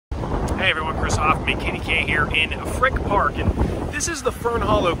Hey everyone, Chris Hoffman, KDKA here in Frick Park, and this is the Fern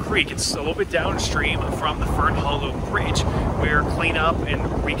Hollow Creek. It's a little bit downstream from the Fern Hollow Bridge, where cleanup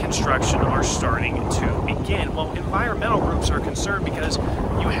and reconstruction are starting to begin. Well, environmental groups are concerned because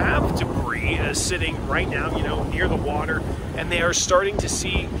you have debris sitting right now, near the water, and they are starting to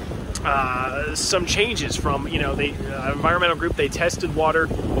see some changes from, the environmental group. They tested water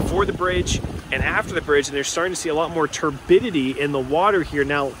before the bridge and after the bridge, and they're starting to see a lot more turbidity in the water here.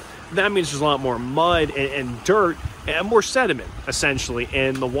 Now, that means there's a lot more mud and dirt and more sediment, essentially,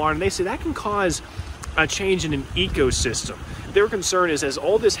 in the water. And they say that can cause a change in an ecosystem. Their concern is, as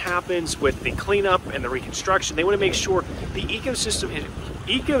all this happens with the cleanup and the reconstruction, they want to make sure the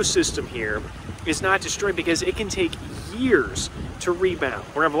ecosystem here is not destroyed, because it can take years to rebound.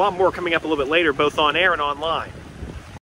 We're going to have a lot more coming up a little bit later, both on air and online.